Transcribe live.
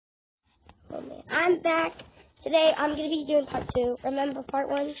Oh man, I'm back. Today I'm gonna be doing part 2. Remember part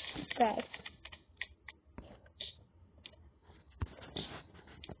 1? Okay.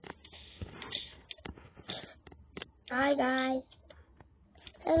 Hi guys.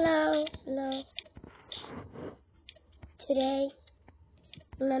 Hello. Today,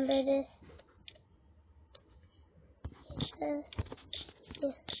 remember this? Yeah.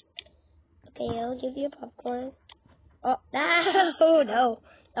 Okay, I'll give you a popcorn. Oh, no.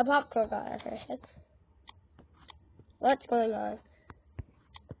 The popcorn got our head. What's going on?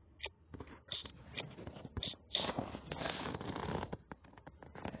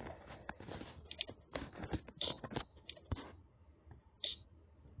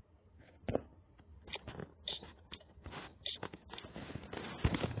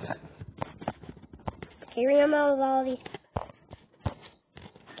 Okay, remember all these.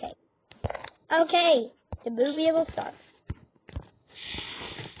 Okay, the movie will start.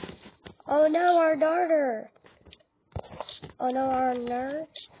 Oh no, our daughter. Oh no, our nurse.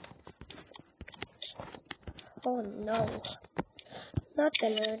 Oh no. Not the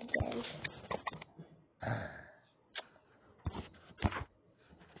nerd again.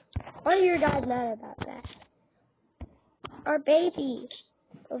 Why are your guys mad about that? Our baby.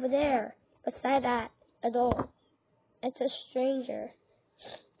 Over there. Beside that adult. It's a stranger.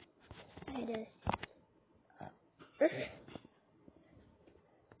 It is.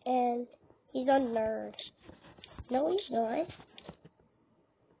 And he's a nerd. No, he's not.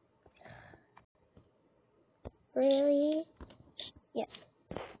 Really? Yes.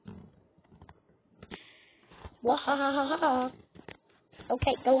 Wahahaha.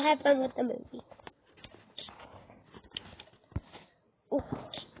 Okay, go have fun with the movie. Ooh,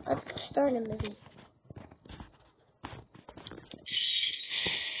 let's start a movie.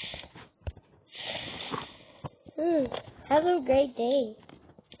 Have a great day.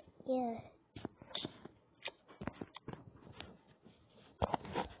 Yeah.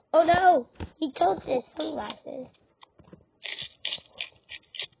 Oh no! He killed his sunglasses.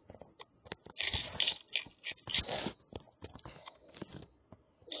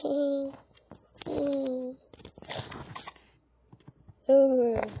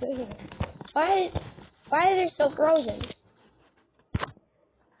 Why are they so frozen?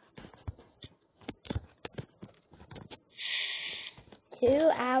 Two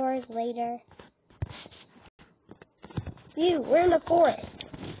hours later. Phew, we're in the forest.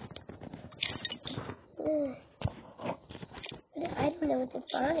 I don't know what to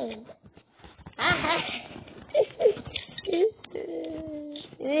find.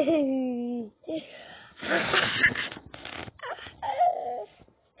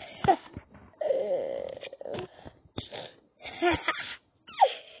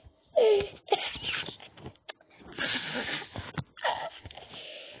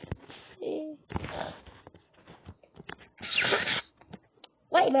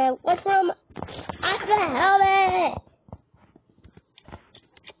 Wait, man, what's wrong? I have a helmet!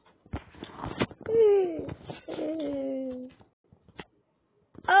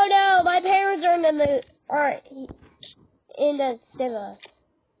 Oh no, my parents are in the cinema.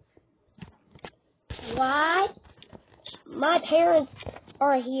 What? My parents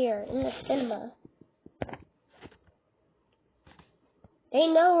are here in the cinema. They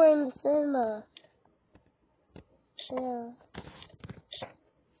know we're in the cinema. Yeah.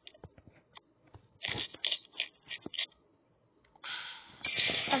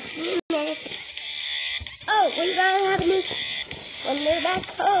 Oh, we gotta have a new. When they're back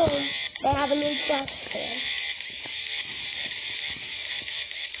home, they have a new trash can.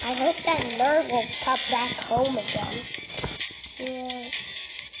 I hope that nerd will pop back home again. Yeah.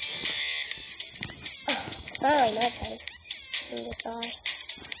 Oh, alright, okay.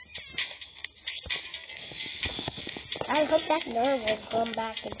 I hope that nerd will come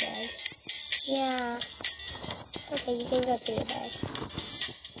back again. Yeah. Okay, you can go to your bed.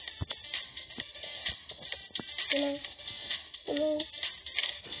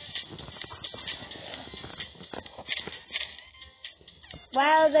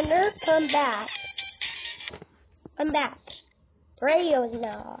 Wow, the nerd come back. I'm back. Radio's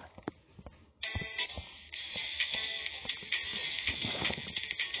now off.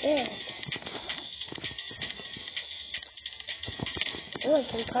 Yeah. Oh, I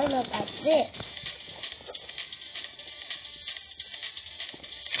can climb up like this.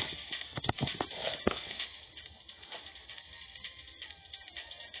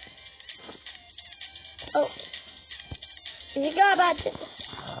 Oh. You forgot about the...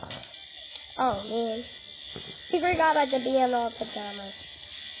 Oh, man. You forgot about the BMO pajamas.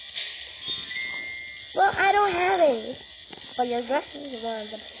 Well, I don't have any. But your dress is one of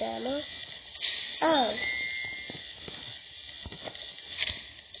the pajamas. Oh.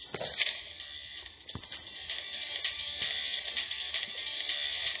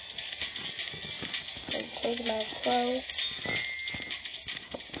 Change my clothes.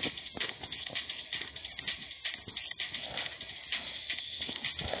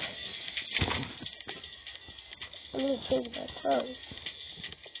 I'm gonna change my clothes.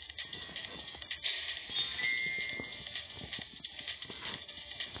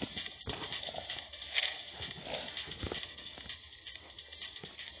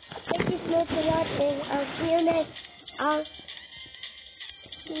 Thank you so much for watching. I'll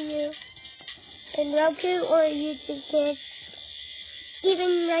see you in Roku or YouTube Kids.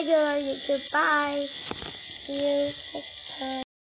 Even regular YouTube. Bye. See you next time.